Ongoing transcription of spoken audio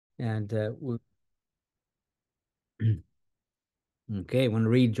And okay, I want to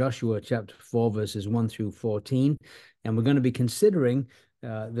read Joshua chapter 4, verses 1 through 14. And we're going to be considering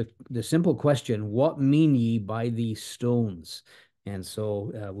the simple question, what mean ye by these stones? And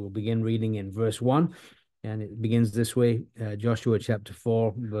so we'll begin reading in verse 1. And it begins this way, Joshua chapter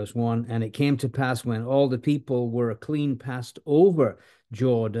 4, verse 1. And it came to pass when all the people were clean passed over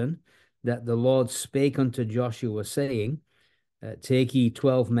Jordan, that the Lord spake unto Joshua, saying, take ye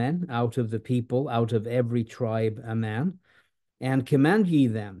 12 men out of the people, out of every tribe a man, and command ye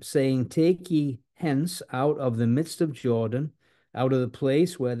them, saying, take ye hence out of the midst of Jordan, out of the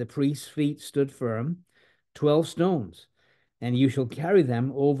place where the priest's feet stood firm, 12 stones, and you shall carry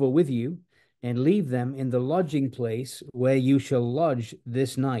them over with you, and leave them in the lodging place where you shall lodge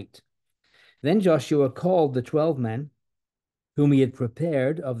this night. Then Joshua called the 12 men, whom he had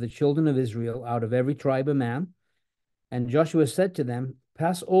prepared of the children of Israel, out of every tribe a man. And Joshua said to them,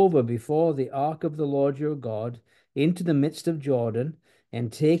 pass over before the ark of the Lord your God into the midst of Jordan,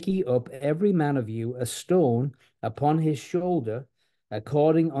 and take ye up every man of you a stone upon his shoulder,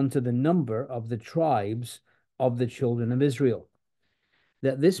 according unto the number of the tribes of the children of Israel,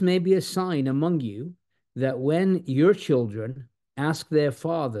 that this may be a sign among you, that when your children ask their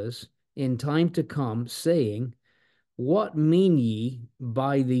fathers in time to come, saying, what mean ye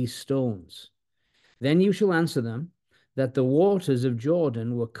by these stones? Then you shall answer them, that the waters of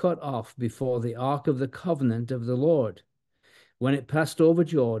Jordan were cut off before the ark of the covenant of the Lord. When it passed over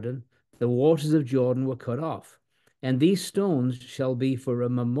Jordan, the waters of Jordan were cut off. And these stones shall be for a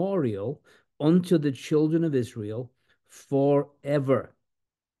memorial unto the children of Israel forever.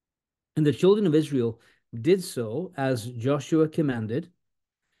 And the children of Israel did so as Joshua commanded,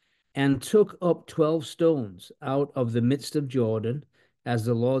 and took up 12 stones out of the midst of Jordan, as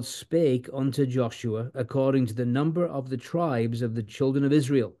the Lord spake unto Joshua, according to the number of the tribes of the children of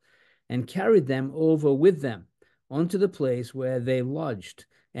Israel, and carried them over with them unto the place where they lodged,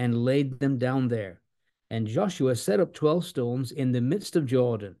 and laid them down there. And Joshua set up 12 stones in the midst of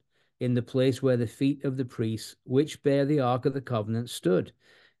Jordan, in the place where the feet of the priests, which bear the ark of the covenant, stood,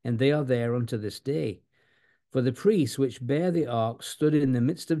 and they are there unto this day. For the priests which bear the ark stood in the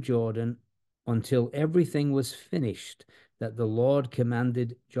midst of Jordan until everything was finished, that the Lord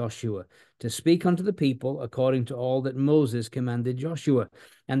commanded Joshua to speak unto the people according to all that Moses commanded Joshua.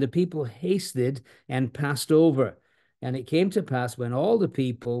 And the people hasted and passed over. And it came to pass, when all the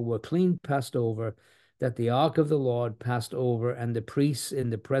people were clean passed over, that the ark of the Lord passed over, and the priests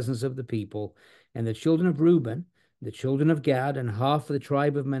in the presence of the people. And the children of Reuben, the children of Gad, and half of the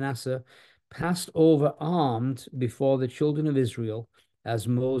tribe of Manasseh passed over armed before the children of Israel, as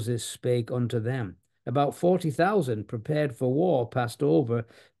Moses spake unto them. About 40,000 prepared for war passed over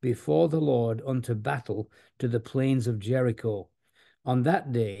before the Lord unto battle to the plains of Jericho. On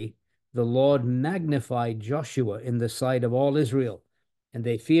that day the Lord magnified Joshua in the sight of all Israel, and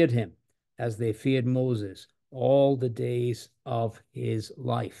they feared him as they feared Moses all the days of his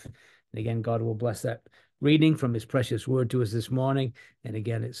life. And again, God will bless that reading from his precious word to us this morning. And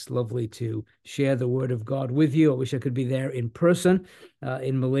again, it's lovely to share the word of God with you. I wish I could be there in person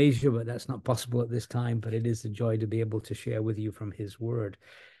in Malaysia, but that's not possible at this time. But it is a joy to be able to share with you from his word.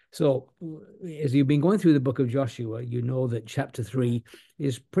 So as you've been going through the book of Joshua, you know that chapter 3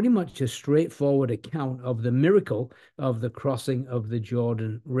 is pretty much a straightforward account of the miracle of the crossing of the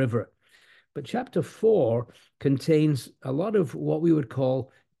Jordan River. But chapter 4 contains a lot of what we would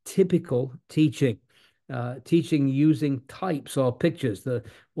call typical teaching. Teaching using types or pictures. The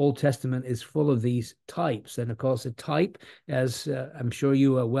Old Testament is full of these types. And of course, a type, as I'm sure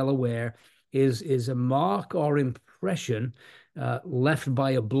you are well aware, is a mark or impression left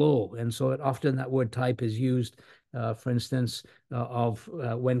by a blow. And so often that word type is used, for instance, of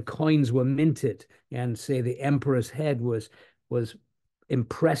when coins were minted, and say the emperor's head was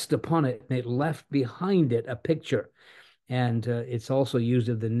impressed upon it, and it left behind it a picture. And it's also used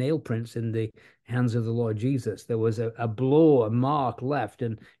of the nail prints in the hands of the Lord Jesus. There was a blow, a mark left,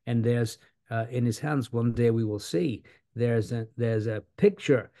 and there's in his hands, one day we will see, there's a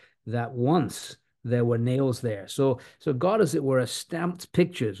picture that once there were nails there. So God, as it were, stamped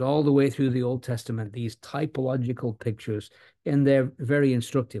pictures all the way through the Old Testament, these typological pictures, and they're very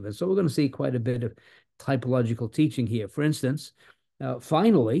instructive. And so we're going to see quite a bit of typological teaching here. For instance,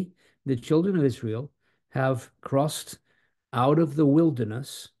 finally, the children of Israel have crossed out of the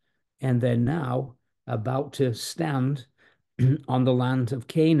wilderness, and they're now about to stand on the land of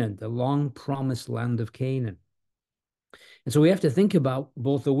Canaan, the long promised land of Canaan. And so we have to think about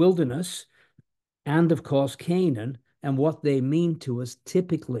both the wilderness and, of course, Canaan, and what they mean to us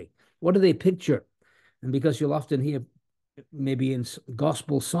typically. What do they picture? And because you'll often hear maybe in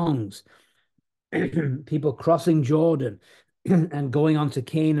gospel songs, people crossing Jordan and going onto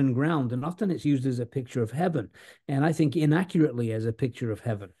Canaan ground. And often it's used as a picture of heaven, and I think inaccurately as a picture of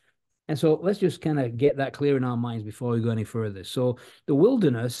heaven. And so let's just kind of get that clear in our minds before we go any further. So the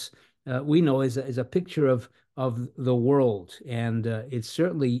wilderness, we know, is a picture of the world, and it's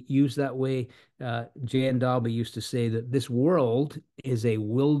certainly used that way. J.N. Darby used to say that this world is a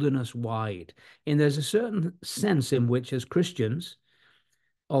wilderness wide, and there's a certain sense in which, as Christians,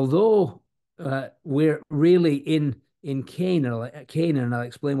 although we're really in Canaan, and I'll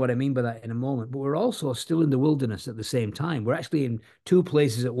explain what I mean by that in a moment, but we're also still in the wilderness at the same time. We're actually in two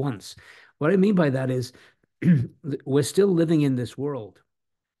places at once. What I mean by that is we're still living in this world.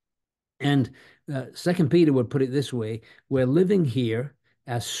 And Second Peter would put it this way: we're living here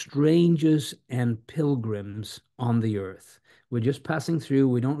as strangers and pilgrims on the earth. We're just passing through.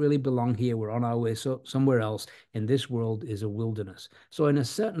 We don't really belong here. We're on our way somewhere else. And this world is a wilderness. So in a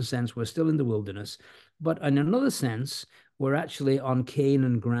certain sense, we're still in the wilderness. But in another sense, we're actually on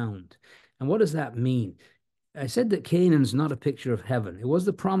Canaan ground. And what does that mean? I said that Canaan's not a picture of heaven. It was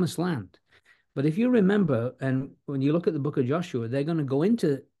the promised land. But if you remember, and when you look at the book of Joshua, they're going to go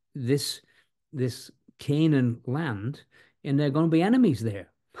into this this Canaan land, and there are going to be enemies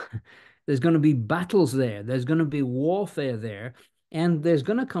there. There's going to be battles there. There's going to be warfare there, and there's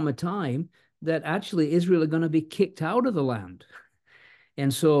going to come a time that actually Israel are going to be kicked out of the land.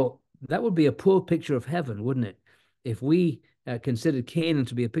 And so that would be a poor picture of heaven, wouldn't it? If we considered Canaan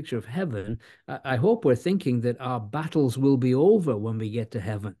to be a picture of heaven, I hope we're thinking that our battles will be over when we get to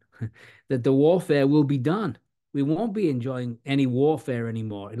heaven, that the warfare will be done. We won't be enjoying any warfare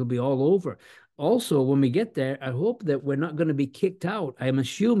anymore. It'll be all over. Also, when we get there, I hope that we're not going to be kicked out. I'm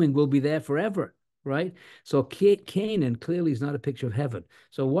assuming we'll be there forever, right? So Canaan clearly is not a picture of heaven.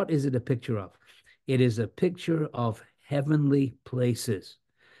 So what is it a picture of? It is a picture of heavenly places.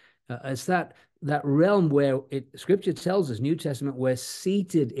 It's that realm where Scripture tells us, New Testament, we're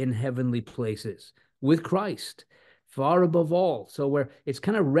seated in heavenly places with Christ, far above all. So it's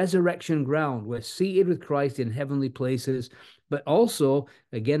kind of resurrection ground. We're seated with Christ in heavenly places, but also,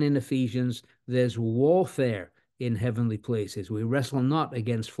 again in Ephesians, there's warfare in heavenly places. We wrestle not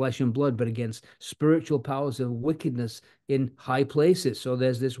against flesh and blood, but against spiritual powers of wickedness in high places. So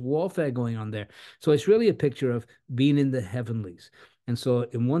there's this warfare going on there. So it's really a picture of being in the heavenlies. And so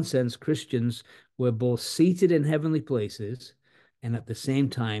in one sense, Christians were both seated in heavenly places, and at the same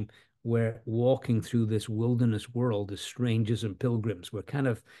time, we're walking through this wilderness world as strangers and pilgrims. We're kind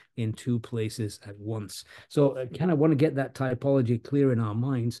of in two places at once. So I kind of want to get that typology clear in our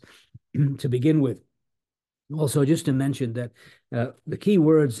minds to begin with. Also, just to mention that the key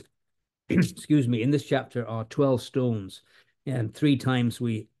words, excuse me, in this chapter are 12 stones. And 3 times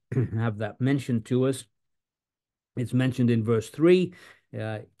we have that mentioned to us. It's mentioned in verse 3,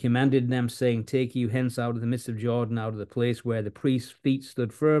 commanded them, saying, take you hence out of the midst of Jordan, out of the place where the priest's feet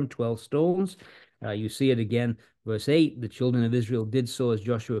stood firm, 12 stones. You see it again, verse 8, the children of Israel did so as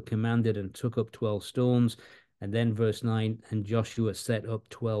Joshua commanded and took up 12 stones. And then verse 9, and Joshua set up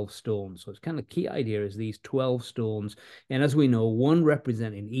 12 stones. So it's kind of key idea is these 12 stones. And as we know, one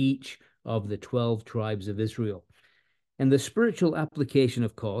representing each of the 12 tribes of Israel. And the spiritual application,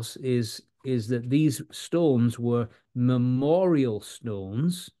 of course, is that these stones were memorial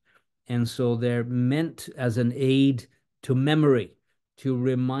stones. And so they're meant as an aid to memory, to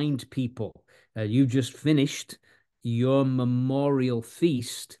remind people. You just finished your memorial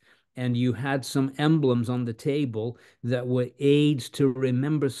feast, and you had some emblems on the table that were aids to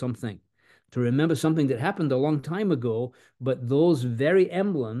remember something that happened a long time ago. But those very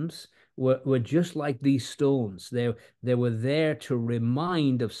emblems were just like these stones. They were there to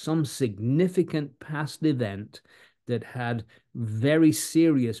remind of some significant past event that had very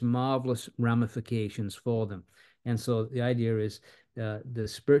serious, marvelous ramifications for them. And so the idea is the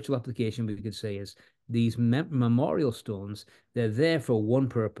spiritual application, we could say, is these memorial stones, they're there for one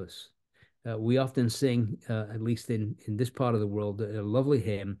purpose. We often sing, at least in this part of the world, a lovely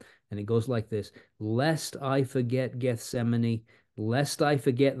hymn, and it goes like this: lest I forget Gethsemane, lest I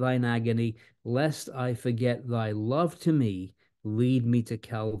forget thine agony, lest I forget thy love to me, lead me to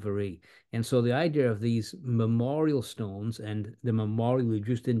Calvary. And so the idea of these memorial stones and the memorial we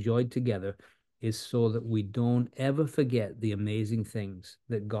just enjoyed together is so that we don't ever forget the amazing things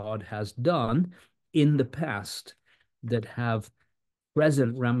that God has done in the past that have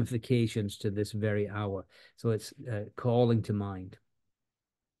present ramifications to this very hour. So it's calling to mind.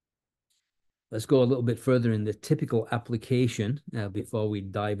 Let's go a little bit further in the typical application before we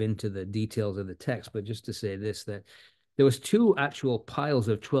dive into the details of the text. But just to say this, that there was 2 actual piles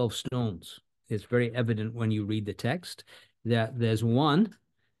of 12 stones. It's very evident when you read the text. that there's one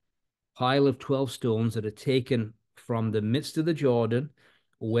pile of 12 stones that are taken from the midst of the Jordan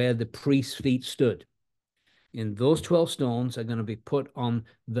where the priest's feet stood. And those 12 stones are going to be put on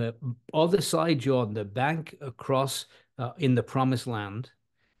the other side Jordan, the bank across in the promised land,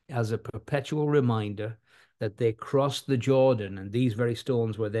 as a perpetual reminder that they crossed the Jordan, and these very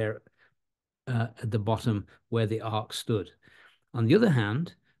stones were there at the bottom where the ark stood. On the other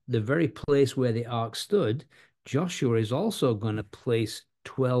hand, the very place where the ark stood, Joshua is also going to place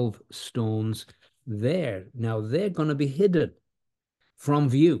 12 stones there. Now, they're going to be hidden from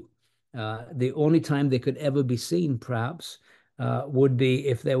view. The only time they could ever be seen, perhaps, would be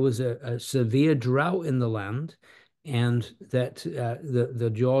if there was a severe drought in the land and that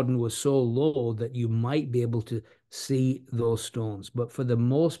the Jordan was so low that you might be able to see those stones. But for the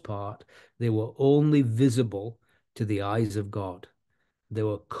most part, they were only visible to the eyes of God. They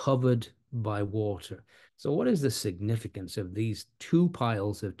were covered by water. So what is the significance of these two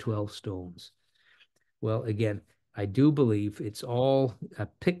piles of 12 stones? Well, again, I do believe it's all a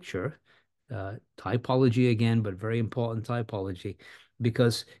picture, typology again, but very important typology,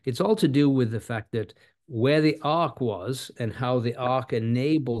 because it's all to do with the fact that where the ark was and how the ark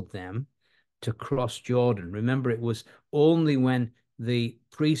enabled them to cross Jordan. Remember, it was only when the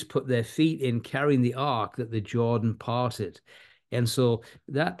priests put their feet in carrying the ark that the Jordan parted. And so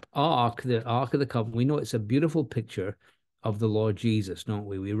that ark, the Ark of the Covenant, we know it's a beautiful picture of the Lord Jesus, don't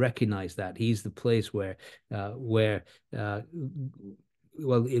we? We recognize that he's the place where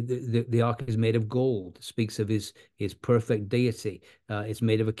well, the ark is made of gold, speaks of his perfect deity. It's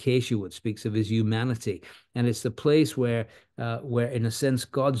made of acacia wood, speaks of his humanity, and it's the place where in a sense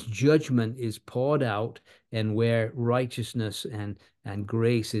God's judgment is poured out, and where righteousness and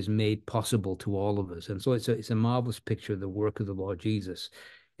grace is made possible to all of us. And so it's a marvelous picture of the work of the Lord Jesus.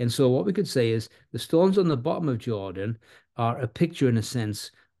 And so what we could say is the stones on the bottom of Jordan are a picture, in a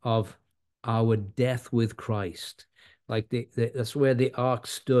sense, of our death with Christ. Like that's where the ark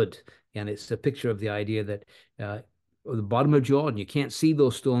stood. And it's a picture of the idea that at the bottom of Jordan, you can't see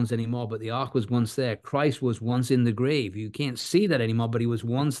those stones anymore, but the ark was once there. Christ was once in the grave. You can't see that anymore, but he was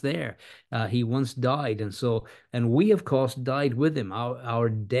once there. He once died. And we, of course, died with him, our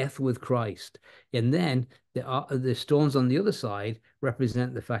death with Christ. And then the stones on the other side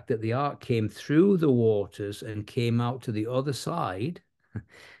represent the fact that the ark came through the waters and came out to the other side.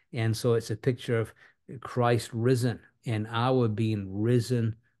 And so it's a picture of Christ risen and our being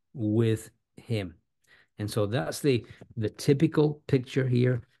risen with him. And so that's the typical picture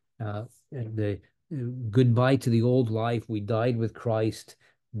here. The goodbye to the old life. We died with Christ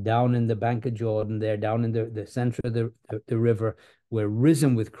down in the bank of Jordan there, down in the center of the river. We're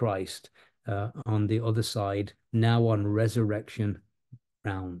risen with Christ on the other side, now on resurrection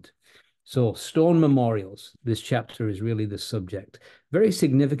ground. So stone memorials, this chapter is really the subject. Very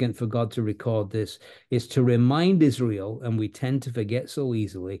significant for God to record this is to remind Israel, and we tend to forget so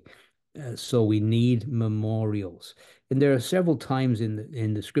easily, so we need memorials. And there are several times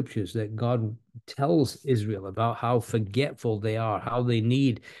in the scriptures that God tells Israel about how forgetful they are, how they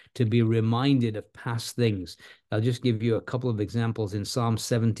need to be reminded of past things. I'll just give you a couple of examples in Psalm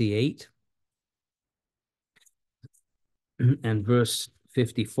 78 and verse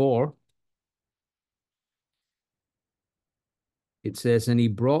 54. It says, and he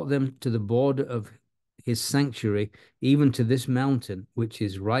brought them to the border of his sanctuary, even to this mountain, which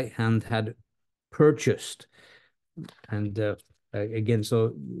his right hand had purchased. And again,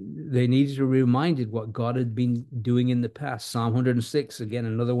 so they needed to be reminded what God had been doing in the past. Psalm 106, again,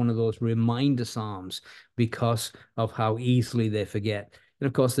 another one of those reminder psalms, because of how easily they forget. And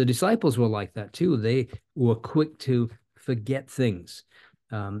of course, the disciples were like that too. They were quick to forget things.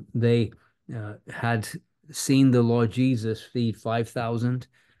 They had seen the Lord Jesus feed 5,000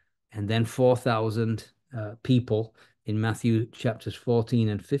 and then 4,000 people in Matthew chapters 14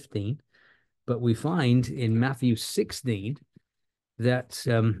 and 15. But we find in Matthew 16 that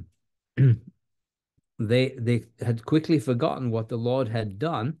they had quickly forgotten what the Lord had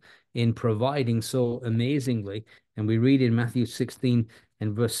done in providing so amazingly. And we read in Matthew 16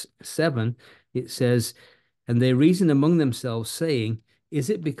 and verse 7, it says, and they reasoned among themselves, saying, is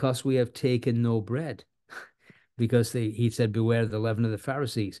it because we have taken no bread? Because he said, beware the leaven of the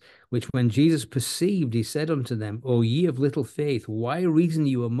Pharisees, which when Jesus perceived, he said unto them, O ye of little faith, why reason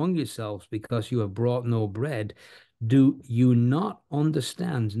you among yourselves, because you have brought no bread? Do you not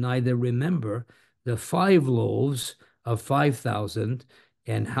understand, neither remember the 5 loaves of 5,000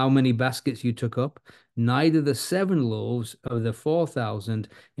 and how many baskets you took up, neither the 7 loaves of the 4,000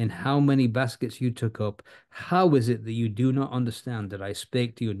 and how many baskets you took up? How is it that you do not understand that I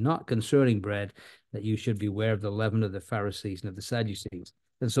spake to you not concerning bread, that you should beware of the leaven of the Pharisees and of the Sadducees.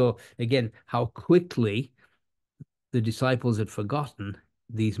 And so, again, how quickly the disciples had forgotten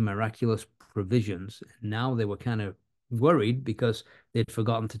these miraculous provisions. Now they were kind of worried because they'd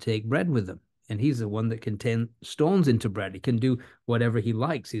forgotten to take bread with them. And he's the one that can turn stones into bread. He can do whatever he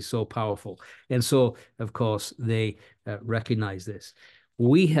likes. He's so powerful. And so, of course, they recognize this.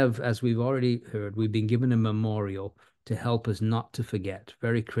 We have, as we've already heard, we've been given a memorial to help us not to forget,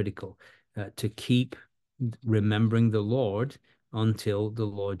 very critical, to keep remembering the Lord until the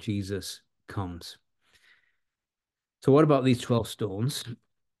Lord Jesus comes. So what about these 12 stones?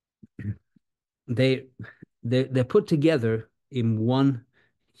 They're put together in one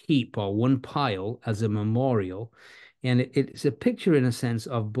heap or one pile as a memorial. And it's a picture, in a sense,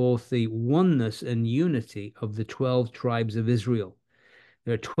 of both the oneness and unity of the 12 tribes of Israel.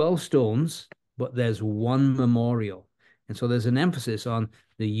 There are 12 stones, but there's one memorial. And so there's an emphasis on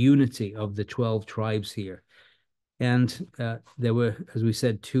the unity of the 12 tribes here. And there were, as we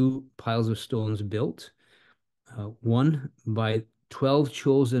said, 2 piles of stones built. One by 12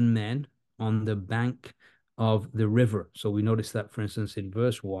 chosen men on the bank of the river. So we notice that, for instance, in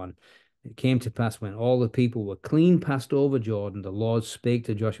verse 1, it came to pass when all the people were clean passed over Jordan, the Lord spake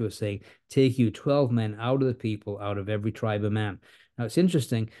to Joshua, saying, take you 12 men out of the people, out of every tribe of man. Now, it's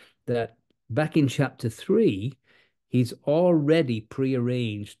interesting that back in chapter 3, he's already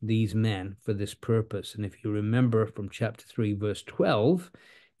prearranged these men for this purpose. And if you remember from chapter 3, verse 12,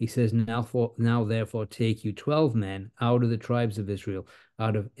 he says, now therefore take you 12 men out of the tribes of Israel,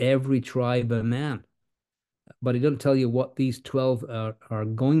 out of every tribe of man. But he doesn't tell you what these 12 are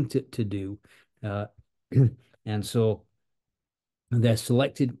going to do. And so they're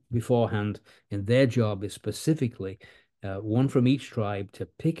selected beforehand, and their job is specifically one from each tribe to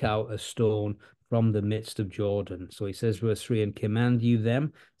pick out a stone from the midst of Jordan. So he says, verse 3, and command you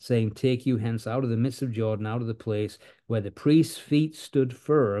them, saying, take you hence out of the midst of Jordan, out of the place where the priest's feet stood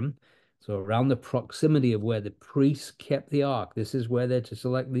firm. So around the proximity of where the priests kept the ark. This is where they're to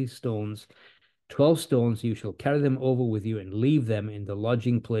select these stones. 12 stones, you shall carry them over with you and leave them in the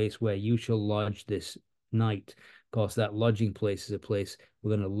lodging place where you shall lodge this night. Of course, that lodging place is a place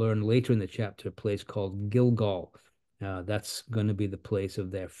we're going to learn later in the chapter, a place called Gilgal. That's going to be the place of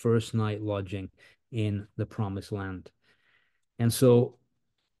their first night lodging in the promised land. And so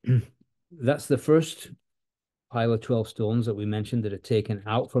that's the first pile of 12 stones that we mentioned that are taken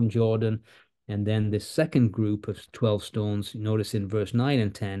out from Jordan. And then the second group of 12 stones, notice in verse 9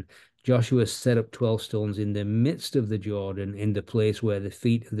 and 10, Joshua set up 12 stones in the midst of the Jordan, in the place where the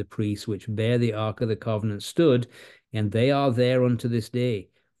feet of the priests which bear the ark of the covenant stood, and they are there unto this day.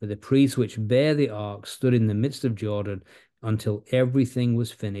 For the priests which bear the ark stood in the midst of Jordan until everything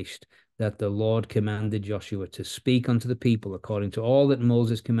was finished, that the Lord commanded Joshua to speak unto the people according to all that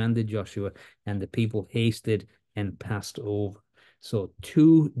Moses commanded Joshua, and the people hasted and passed over. So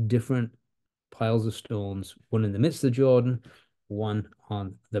 2 different piles of stones, one in the midst of Jordan, one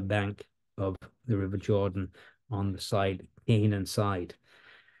on the bank of the river Jordan on the side, Canaan side.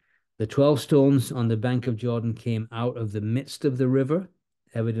 The 12 stones on the bank of Jordan came out of the midst of the river,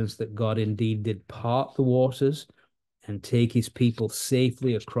 evidence that God indeed did part the waters and take his people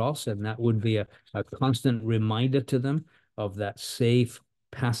safely across. And that would be a constant reminder to them of that safe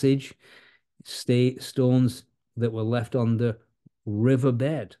passage. Stones that were left on the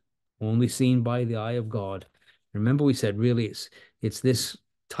riverbed, only seen by the eye of God. Remember, we said really it's this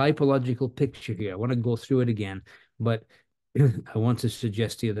typological picture here. I want to go through it again, but I want to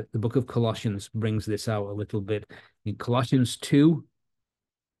suggest to you that the book of Colossians brings this out a little bit. In Colossians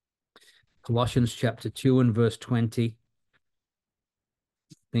chapter 2 and verse 20,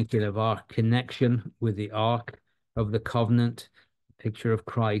 thinking of our connection with the Ark of the Covenant, picture of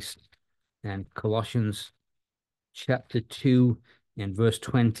Christ, and Colossians chapter 2 and verse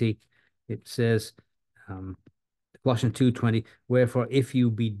 20, it says, Colossians 2:20, wherefore if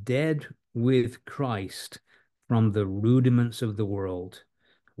you be dead with Christ from the rudiments of the world,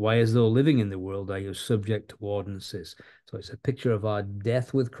 why as though living in the world are you subject to ordinances? So it's a picture of our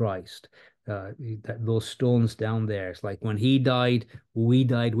death with Christ. Those stones down there, it's like when he died, we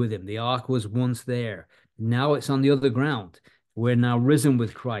died with him. The ark was once there. Now it's on the other ground. We're now risen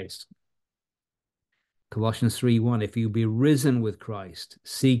with Christ. Colossians 3:1, if you be risen with Christ,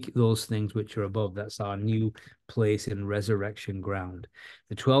 seek those things which are above. That's our new place in resurrection ground.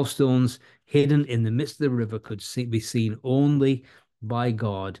 The 12 stones hidden in the midst of the river could be seen only by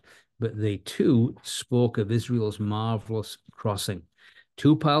God, but they too spoke of Israel's marvelous crossing.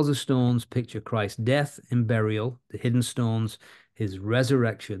 2 piles of stones picture Christ's death and burial, the hidden stones, his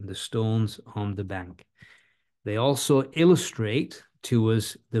resurrection, the stones on the bank. They also illustrate to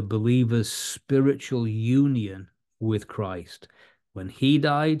us, the believer's spiritual union with Christ. When he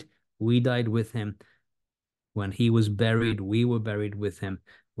died, we died with him. When he was buried, we were buried with him.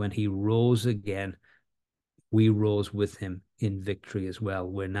 When he rose again, we rose with him in victory as well.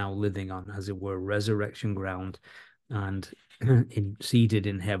 We're now living on, as it were, resurrection ground and seated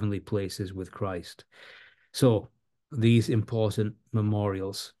in heavenly places with Christ. So these important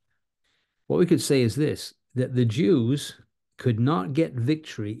memorials. What we could say is this, that the Jews could not get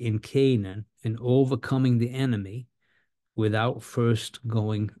victory in Canaan and overcoming the enemy without first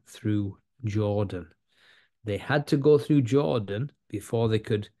going through Jordan. They had to go through Jordan before they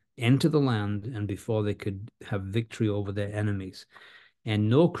could enter the land and before they could have victory over their enemies. And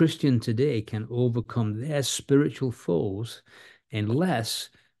no Christian today can overcome their spiritual foes unless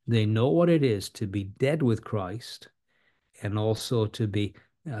they know what it is to be dead with Christ and also to be,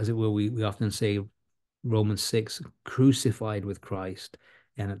 as it were, we often say, Romans 6, crucified with Christ,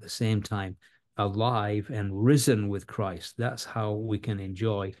 and at the same time, alive and risen with Christ. That's how we can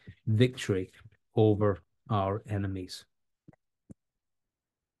enjoy victory over our enemies.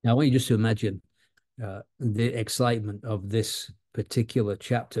 Now, I want you just to imagine the excitement of this particular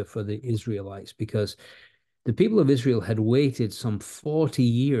chapter for the Israelites, because the people of Israel had waited some 40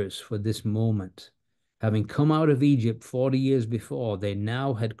 years for this moment. Having come out of Egypt 40 years before, they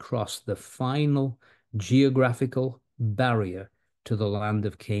now had crossed the final geographical barrier to the land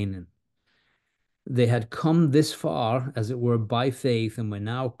of Canaan. They had come this far, as it were, by faith, and were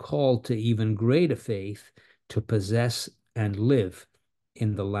now called to even greater faith to possess and live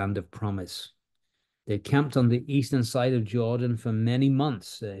in the land of promise. They camped on the eastern side of Jordan for many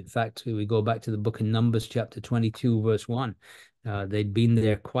months. In fact, we go back to the book of Numbers, chapter 22, verse 1. They'd been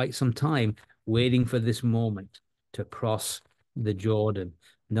there quite some time, waiting for this moment to cross the Jordan.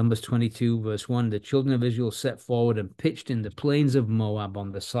 Numbers 22, verse 1, the children of Israel set forward and pitched in the plains of Moab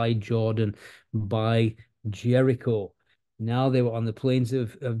on the side Jordan by Jericho. Now they were on the plains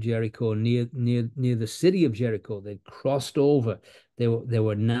of Jericho, near the city of Jericho. They'd crossed over. They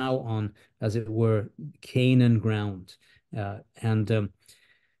were now on, as it were, Canaan ground.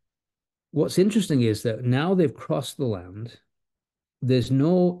 What's interesting is that now they've crossed the land. There's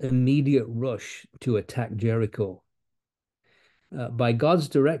no immediate rush to attack Jericho. By God's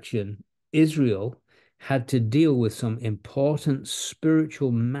direction, Israel had to deal with some important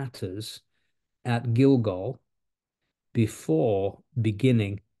spiritual matters at Gilgal before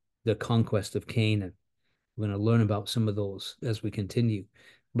beginning the conquest of Canaan. We're going to learn about some of those as we continue.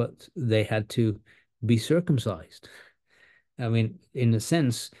 But they had to be circumcised. I mean, in a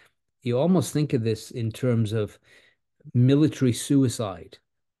sense, you almost think of this in terms of military suicide.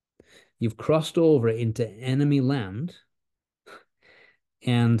 You've crossed over into enemy land,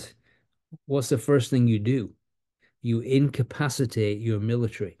 and what's the first thing you do? You incapacitate your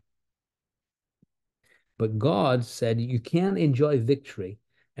military. But God said you can't enjoy victory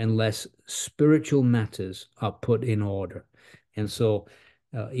unless spiritual matters are put in order. And so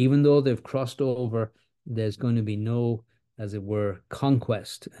even though they've crossed over, there's going to be no, as it were,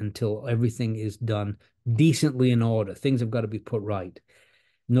 conquest until everything is done decently in order. Things have got to be put right.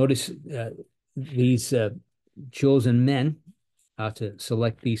 Notice these chosen men are to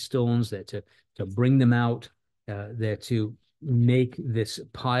select these stones. They're to bring them out. They're to make this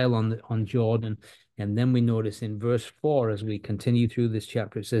pile on Jordan. And then we notice in verse 4, as we continue through this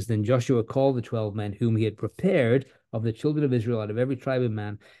chapter, it says, then Joshua called the 12 men whom he had prepared of the children of Israel out of every tribe of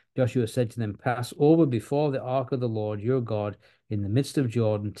man. Joshua said to them, pass over before the ark of the Lord your God in the midst of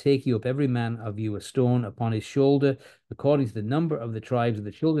Jordan. Take you up every man of you a stone upon his shoulder, according to the number of the tribes of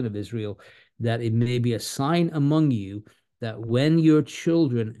the children of Israel, that it may be a sign among you, that when your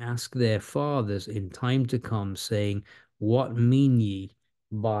children ask their fathers in time to come, saying, what mean ye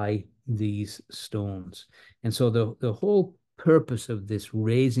by these stones? And so the whole purpose of this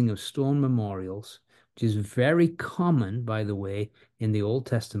raising of stone memorials, which is very common, by the way, in the Old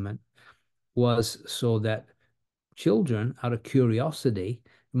Testament, was so that children, out of curiosity,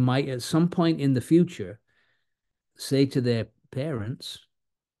 might at some point in the future say to their parents,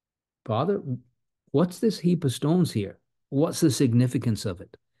 Father, what's this heap of stones here? What's the significance of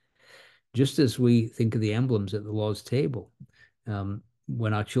it? Just as we think of the emblems at the Lord's table,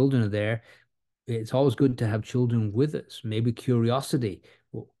 when our children are there, it's always good to have children with us. Maybe curiosity.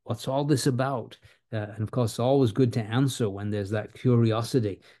 What's all this about? And of course, it's always good to answer when there's that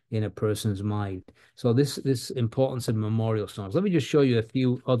curiosity in a person's mind. So this importance of memorial stones. Let me just show you a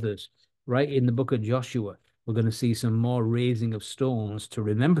few others. Right in the book of Joshua, we're going to see some more raising of stones to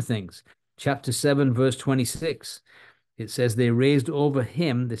remember things. Chapter 7, verse 26. It says, they raised over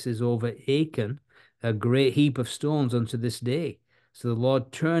him, this is over Achan, a great heap of stones unto this day. So the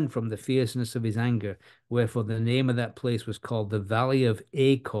Lord turned from the fierceness of his anger, wherefore the name of that place was called the Valley of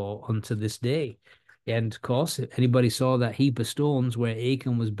Achor unto this day. And of course, if anybody saw that heap of stones where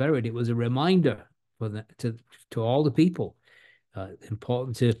Achan was buried, it was a reminder for to all the people.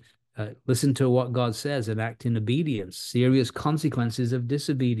 Important to listen to what God says and act in obedience. Serious consequences of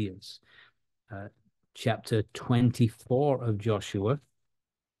disobedience. Chapter 24 of Joshua.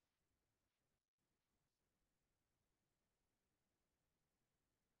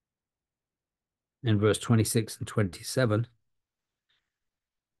 In verse 26 and 27.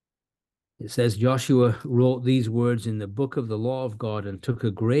 It says, Joshua wrote these words in the book of the law of God and took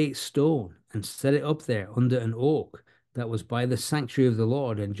a great stone and set it up there under an oak that was by the sanctuary of the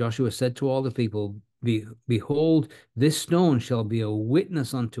Lord. And Joshua said to all the people, Behold, this stone shall be a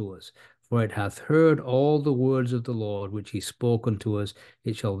witness unto us, for it hath heard all the words of the Lord which he spoke unto us.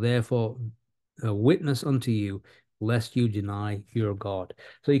 It shall therefore a witness unto you, lest you deny your God.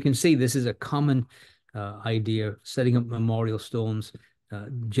 So you can see this is a common idea, setting up memorial stones.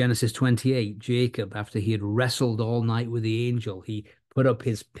 Genesis 28, Jacob, after he had wrestled all night with the angel, he put up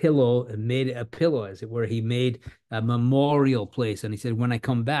his pillow and made it a pillow, as it were. He made a memorial place. And he said, when I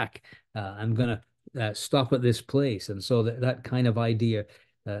come back, I'm going to stop at this place. And so that kind of idea,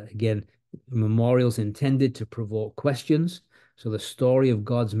 again, memorials intended to provoke questions. So the story of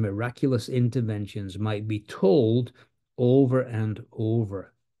God's miraculous interventions might be told over and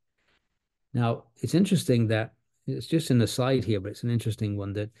over. Now, it's interesting that it's just an aside here, but it's an interesting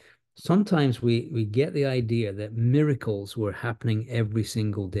one that sometimes we get the idea that miracles were happening every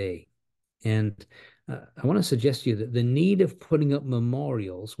single day. And I want to suggest to you that the need of putting up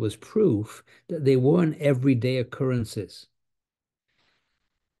memorials was proof that they weren't everyday occurrences.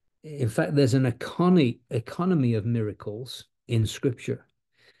 In fact, there's an economy of miracles in Scripture,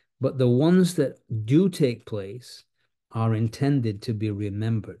 but the ones that do take place are intended to be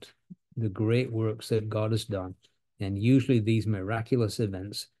remembered, the great works that God has done. And usually these miraculous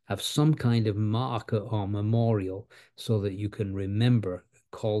events have some kind of marker or memorial so that you can remember,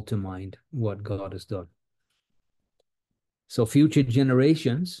 call to mind what God has done. So future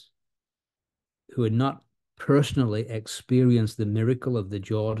generations who had not personally experienced the miracle of the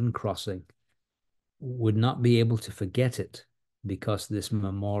Jordan crossing would not be able to forget it because this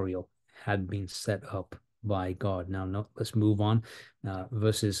memorial had been set up by God. Now, no, let's move on.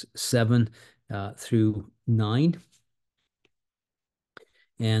 Verses 7 through 9.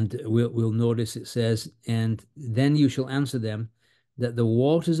 And we'll notice it says, and then you shall answer them that the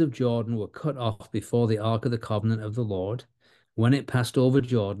waters of Jordan were cut off before the ark of the covenant of the Lord. When it passed over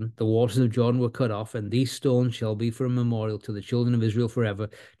Jordan, the waters of Jordan were cut off, and these stones shall be for a memorial to the children of Israel forever.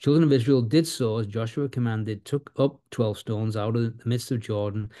 Children of Israel did so as Joshua commanded, took up 12 stones out of the midst of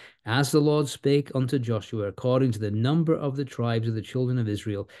Jordan, as the Lord spake unto Joshua, according to the number of the tribes of the children of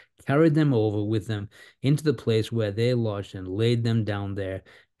Israel, carried them over with them into the place where they lodged and laid them down there.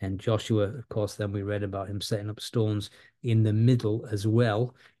 And Joshua, of course, then we read about him setting up stones in the middle as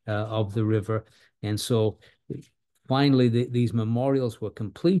well of the river. And so finally, these memorials were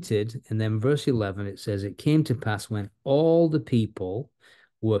completed. And then verse 11, it says, it came to pass when all the people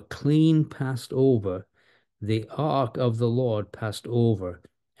were clean passed over, the ark of the Lord passed over,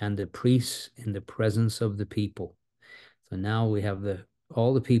 and the priests in the presence of the people. So now we have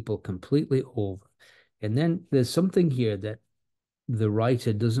all the people completely over. And then there's something here that the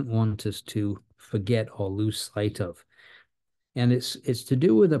writer doesn't want us to forget or lose sight of. And it's to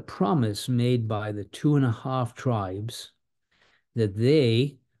do with a promise made by the 2.5 tribes that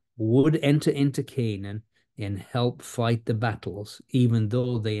they would enter into Canaan and help fight the battles, even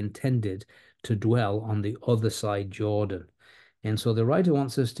though they intended to dwell on the other side Jordan. And so the writer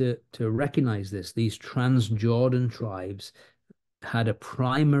wants us to recognize this. These Transjordan tribes had a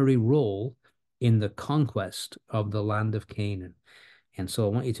primary role in the conquest of the land of Canaan. And so I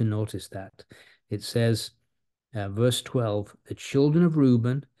want you to notice that. It says, verse 12, the children of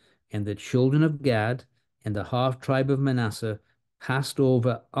Reuben and the children of Gad and the half tribe of Manasseh passed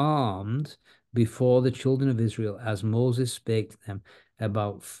over armed before the children of Israel, as Moses spake to them.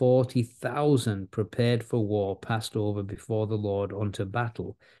 About 40,000 prepared for war passed over before the Lord unto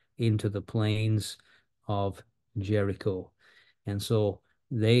battle into the plains of Jericho. And so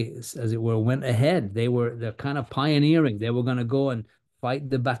they, as it were, went ahead. They're kind of pioneering. They were going to go and fight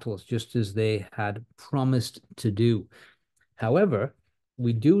the battles just as they had promised to do. However,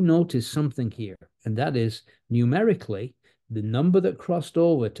 we do notice something here, and that is numerically, the number that crossed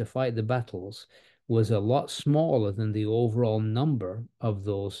over to fight the battles was a lot smaller than the overall number of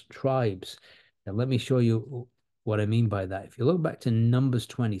those tribes. And let me show you what I mean by that. If you look back to Numbers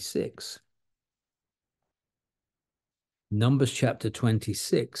 26, Numbers chapter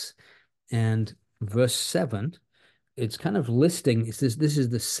 26 and verse 7. It's kind of listing, this is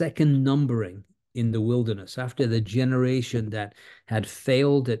the second numbering in the wilderness after the generation that had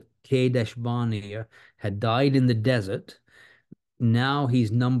failed at Kadesh Barnea, had died in the desert. Now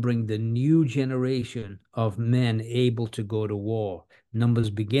he's numbering the new generation of men able to go to war. Numbers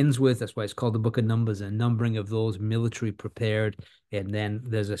begins with, that's why it's called the book of Numbers, a numbering of those military prepared. And then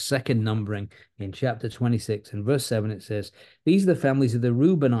there's a second numbering in chapter 26 and verse 7. It says, these are the families of the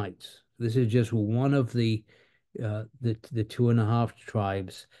Reubenites. This is just one of the 2.5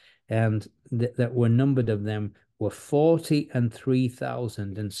 tribes, and that were numbered of them were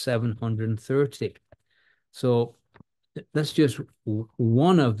 43,730. So that's just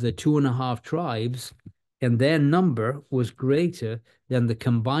one of the 2.5 tribes, and their number was greater than the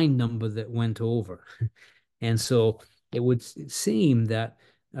combined number that went over. And so it would seem that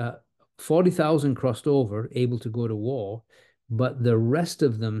 40,000 crossed over, able to go to war, but the rest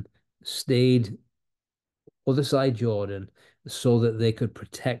of them stayed other side Jordan so that they could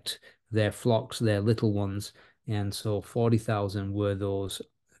protect their flocks, their little ones. And so 40,000 were those,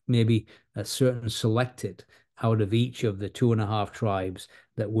 maybe a certain selected out of each of the 2.5 tribes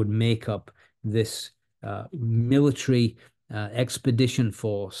that would make up this military expedition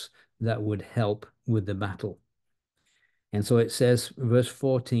force that would help with the battle. And so it says, verse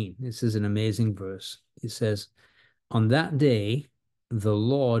 14, this is an amazing verse. It says, on that day, the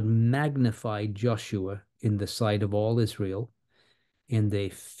Lord magnified Joshua in the sight of all Israel, and they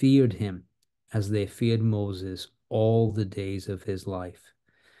feared him as they feared Moses all the days of his life.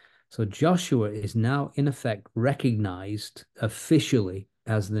 So Joshua is now, in effect, recognized officially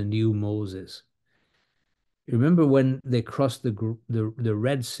as the new Moses. Remember when they crossed the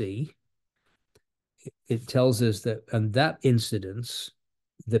Red Sea, it tells us that on that incident,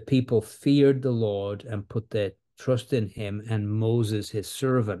 the people feared the Lord and put their trust in him and Moses, his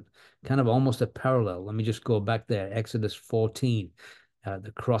servant. Kind of almost a parallel. Let me just go back there. Exodus 14,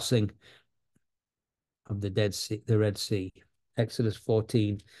 the crossing of the Red Sea. Exodus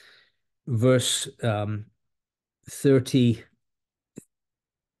 14, verse 31.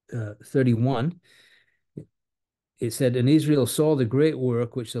 It said, and Israel saw the great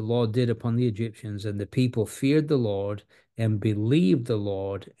work which the Lord did upon the Egyptians, and the people feared the Lord and believed the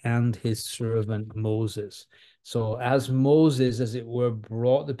Lord and his servant Moses. So as Moses, as it were,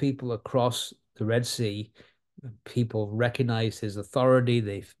 brought the people across the Red Sea, people recognized his authority.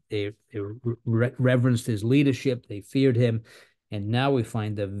 They reverenced his leadership. They feared him. And now we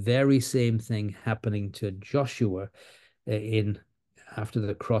find the very same thing happening to Joshua after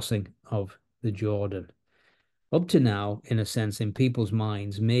the crossing of the Jordan. Up to now, in a sense, in people's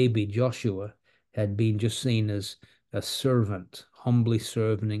minds, maybe Joshua had been just seen as a servant, humbly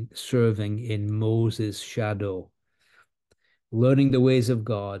serving in Moses' shadow, learning the ways of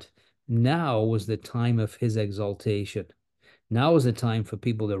God. Now was the time of his exaltation. Now is the time for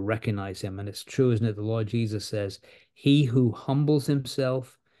people to recognize him. And it's true, isn't it? The Lord Jesus says, he who humbles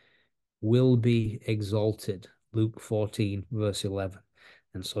himself will be exalted. Luke 14, verse 11.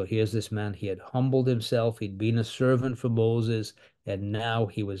 And so here's this man, he had humbled himself, he'd been a servant for Moses, and now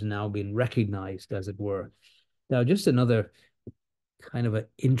he was now being recognized, as it were. Now, just another kind of an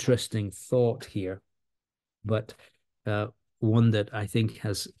interesting thought here, but one that I think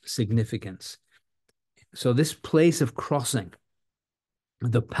has significance. So this place of crossing,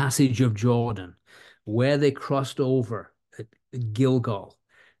 the passage of Jordan, where they crossed over at Gilgal,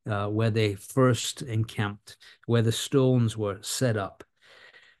 where they first encamped, where the stones were set up.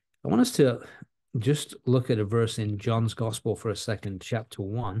 I want us to just look at a verse in John's Gospel for a second, chapter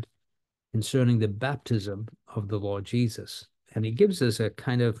 1, concerning the baptism of the Lord Jesus. And he gives us a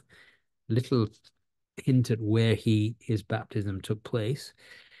kind of little hint at where his baptism took place.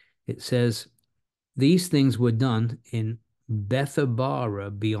 It says, these things were done in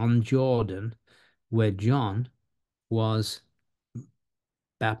Bethabara beyond Jordan, where John was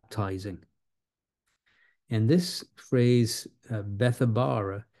baptizing. And this phrase,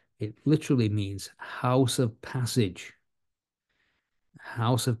 Bethabara, it literally means house of passage.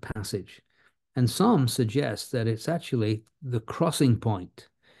 House of passage. And some suggest that it's actually the crossing point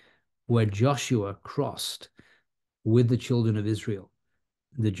where Joshua crossed with the children of Israel,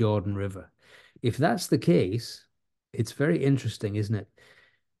 the Jordan River. If that's the case, it's very interesting, isn't it?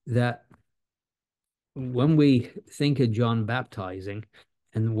 That when we think of John baptizing,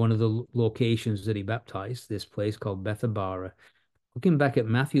 and one of the locations that he baptized, this place called Bethabara, looking back at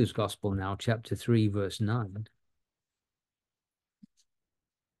Matthew's Gospel now, chapter 3, verse 9,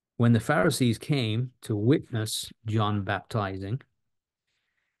 when the Pharisees came to witness John baptizing,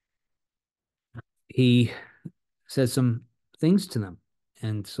 he said some things to them.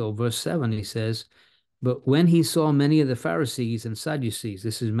 And so verse 7, he says, but when he saw many of the Pharisees and Sadducees,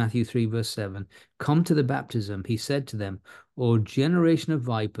 this is Matthew 3, verse 7, come to the baptism, he said to them, O generation of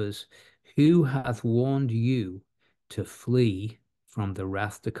vipers, who hath warned you to flee from the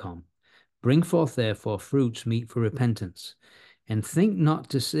wrath to come? Bring forth therefore fruits meet for repentance, and think not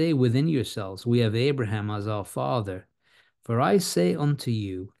to say within yourselves, we have Abraham as our father. For I say unto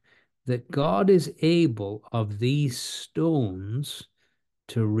you, that God is able of these stones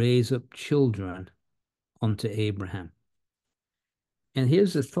to raise up children unto Abraham. And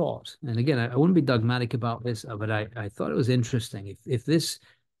here's the thought. And again, I wouldn't be dogmatic about this, but I thought it was interesting. If this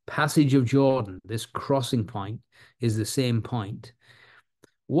passage of Jordan, this crossing point, is the same point,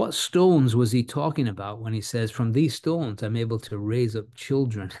 what stones was he talking about when he says, from these stones, I'm able to raise up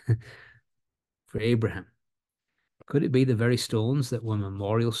children for Abraham? Could it be the very stones that were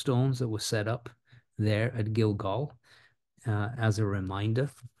memorial stones that were set up there at Gilgal as a reminder?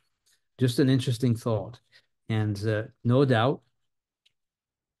 Just an interesting thought. And no doubt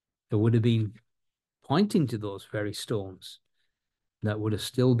it would have been pointing to those very stones that would have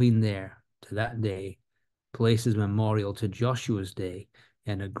still been there to that day, places memorial to Joshua's day,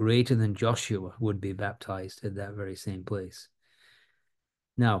 and a greater than Joshua would be baptized at that very same place.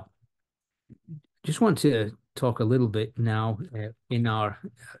 Now, just want to talk a little bit now in our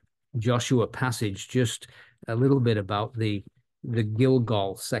Joshua passage, just a little bit about the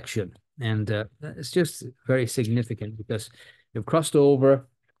Gilgal section. And it's just very significant because they've crossed over.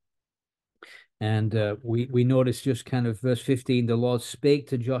 And we notice just kind of verse 15, the Lord spake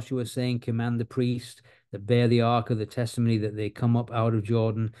to Joshua, saying, command the priest that bear the ark of the testimony that they come up out of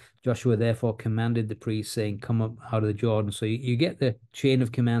Jordan. Joshua therefore commanded the priest, saying, come up out of the Jordan. So you get the chain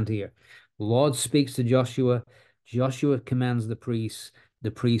of command here. The Lord speaks to Joshua. Joshua commands the priests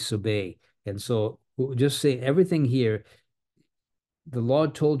obey. And so we'll just say everything here. The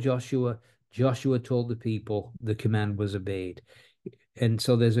Lord told Joshua, Joshua told the people, the command was obeyed. And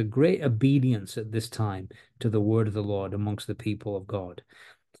so there's a great obedience at this time to the word of the Lord amongst the people of God.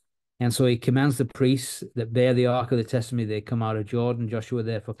 And so he commands the priests that bear the ark of the testimony, they come out of Jordan. Joshua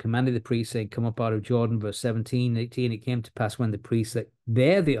therefore commanded the priests, saying, come up out of Jordan. Verse 17, 18, it came to pass when the priests that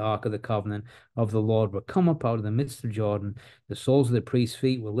bear the ark of the covenant of the Lord were come up out of the midst of Jordan, the soles of the priests'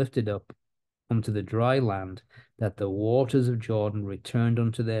 feet were lifted up unto the dry land, that the waters of Jordan returned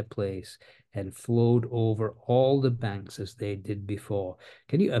unto their place and flowed over all the banks as they did before.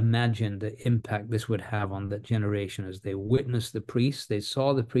 Can you imagine the impact this would have on that generation as they witnessed the priests? They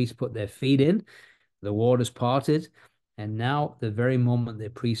saw the priests put their feet in, the waters parted, and now the very moment the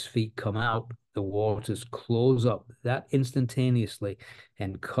priest's feet come out, the waters close up that instantaneously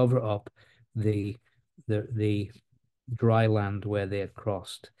and cover up the dry land where they had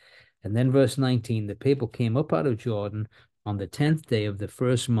crossed. And then verse 19, the people came up out of Jordan on the 10th day of the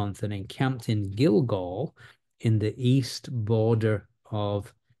first month and encamped in Gilgal in the east border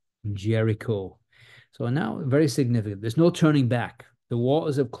of Jericho. So now very significant. There's no turning back. The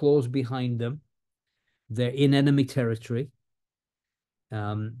waters have closed behind them. They're in enemy territory.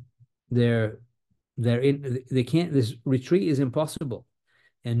 They're in, they can't, this retreat is impossible.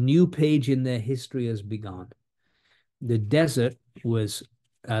 A new page in their history has begun. The desert was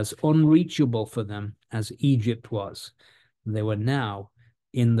as unreachable for them as Egypt was. They were now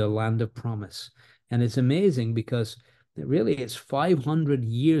in the land of promise. And it's amazing because really it's 500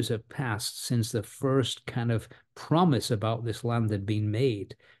 years have passed since the first kind of promise about this land had been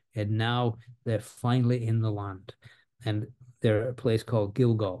made. And now they're finally in the land. And they're at a place called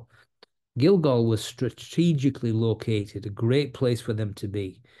Gilgal. Gilgal was strategically located, a great place for them to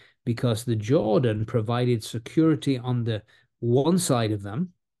be, because the Jordan provided security on the one side of them,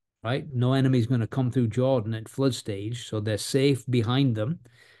 right? No enemy's going to come through Jordan at flood stage, so they're safe behind them.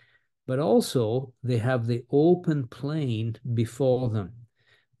 But also, they have the open plain before them.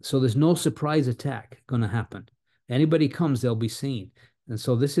 So there's no surprise attack going to happen. Anybody comes, they'll be seen. And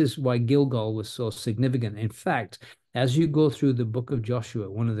so this is why Gilgal was so significant. In fact, as you go through the book of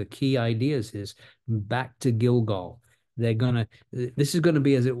Joshua, one of the key ideas is back to Gilgal. This is going to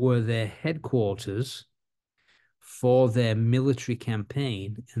be, as it were, their headquarters for their military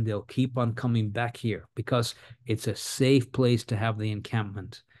campaign, and they'll keep on coming back here because it's a safe place to have the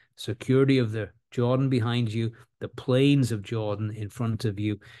encampment. Security of the Jordan behind you, the plains of Jordan in front of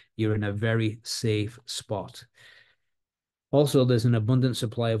you, you're in a very safe spot. Also, there's an abundant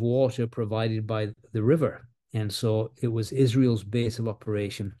supply of water provided by the river. And so it was Israel's base of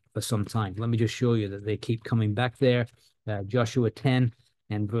operation for some time. Let me just show you that they keep coming back there. Joshua 10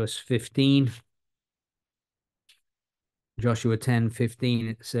 and verse 15. Joshua 10:15,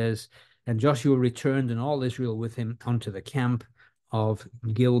 it says, And Joshua returned and all Israel with him unto the camp of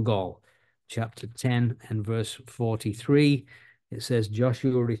Gilgal. Chapter 10 and verse 43. It says,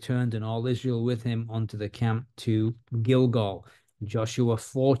 Joshua returned and all Israel with him unto the camp to Gilgal. Joshua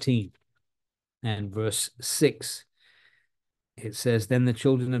 14 and verse 6. It says, Then the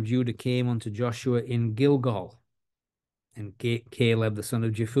children of Judah came unto Joshua in Gilgal. And Caleb, the son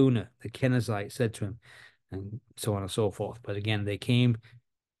of Jephunneh, the Kenizzite, said to him, and so on and so forth. But again, they came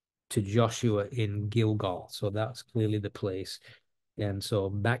to Joshua in Gilgal. So that's clearly the place. And so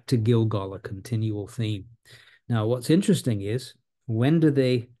back to Gilgal, a continual theme. Now, what's interesting is, when do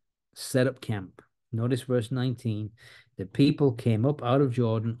they set up camp? Notice verse 19. The people came up out of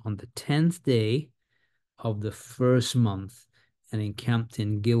Jordan on the 10th day of the first month and encamped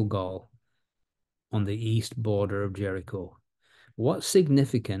in Gilgal on the east border of Jericho. What's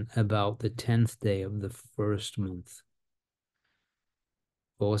significant about the 10th day of the first month?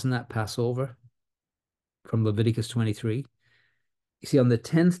 Well, wasn't that Passover from Leviticus 23? You see, on the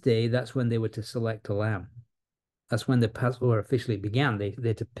 10th day, that's when they were to select a lamb. That's when the Passover officially began. They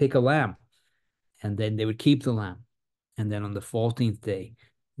had to pick a lamb, and then they would keep the lamb. And then on the 14th day,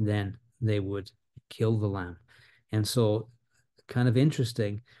 then they would kill the lamb. And so, kind of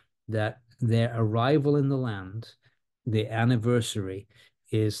interesting that their arrival in the land, the anniversary,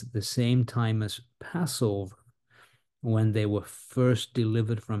 is the same time as Passover, when they were first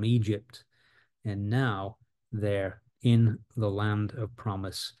delivered from Egypt. And now they're in the land of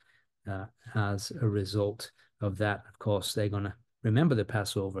promise as a result of that. Of course, they're going to remember the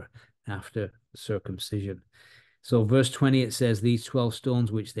Passover after circumcision. So verse 20, it says, These 12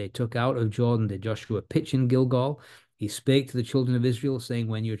 stones which they took out of Jordan did Joshua pitch in Gilgal. He spake to the children of Israel, saying,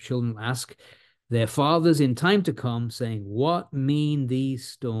 When your children ask their fathers in time to come, saying, What mean these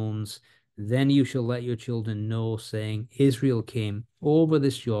stones? Then you shall let your children know, saying, Israel came over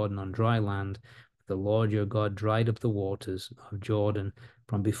this Jordan on dry land. The Lord your God dried up the waters of Jordan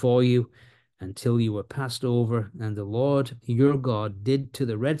from before you until you were passed over. And the Lord your God did to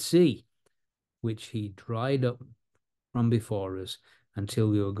the Red Sea, which he dried up from before us until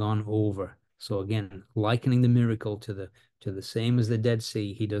we were gone over. So again, likening the miracle to the same as the Dead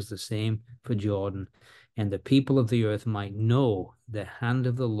Sea, he does the same for Jordan. And the people of the earth might know the hand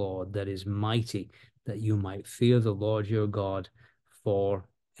of the Lord that is mighty, that you might fear the Lord your God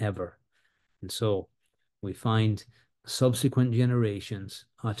forever. And so we find subsequent generations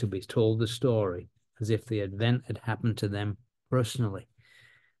are to be told the story as if the event had happened to them personally.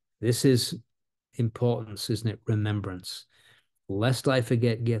 This is importance, isn't it? Remembrance. Lest I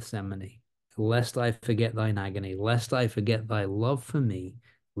forget Gethsemane, lest I forget thine agony, lest I forget thy love for me,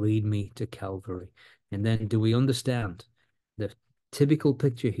 lead me to Calvary. And then do we understand the typical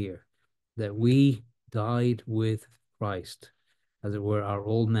picture here that we died with Christ, as it were, our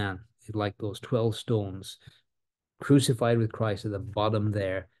old man, like those 12 stones, crucified with Christ at the bottom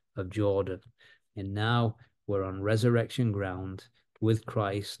there of Jordan. And now we're on resurrection ground with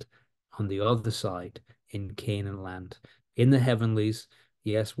Christ on the other side in Canaan land. In the heavenlies,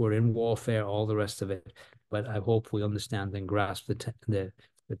 yes, we're in warfare, all the rest of it, but I hope we understand and grasp the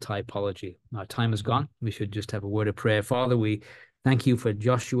typology. Our time is gone. We should just have a word of prayer. Father, we thank you for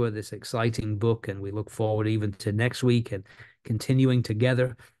Joshua, this exciting book, and we look forward even to next week and continuing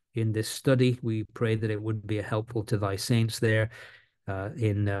together in this study. We pray that it would be helpful to thy saints there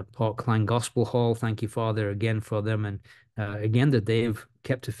in Port Clan Gospel Hall. Thank you, Father, again for them. And again, that they've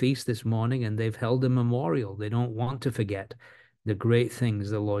kept a feast this morning and they've held a memorial. They don't want to forget the great things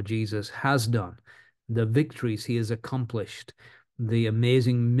the Lord Jesus has done, the victories he has accomplished, the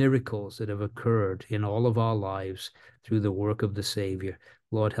amazing miracles that have occurred in all of our lives through the work of the Savior.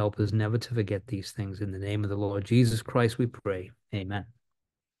 Lord, help us never to forget these things. In the name of the Lord Jesus Christ, we pray. Amen.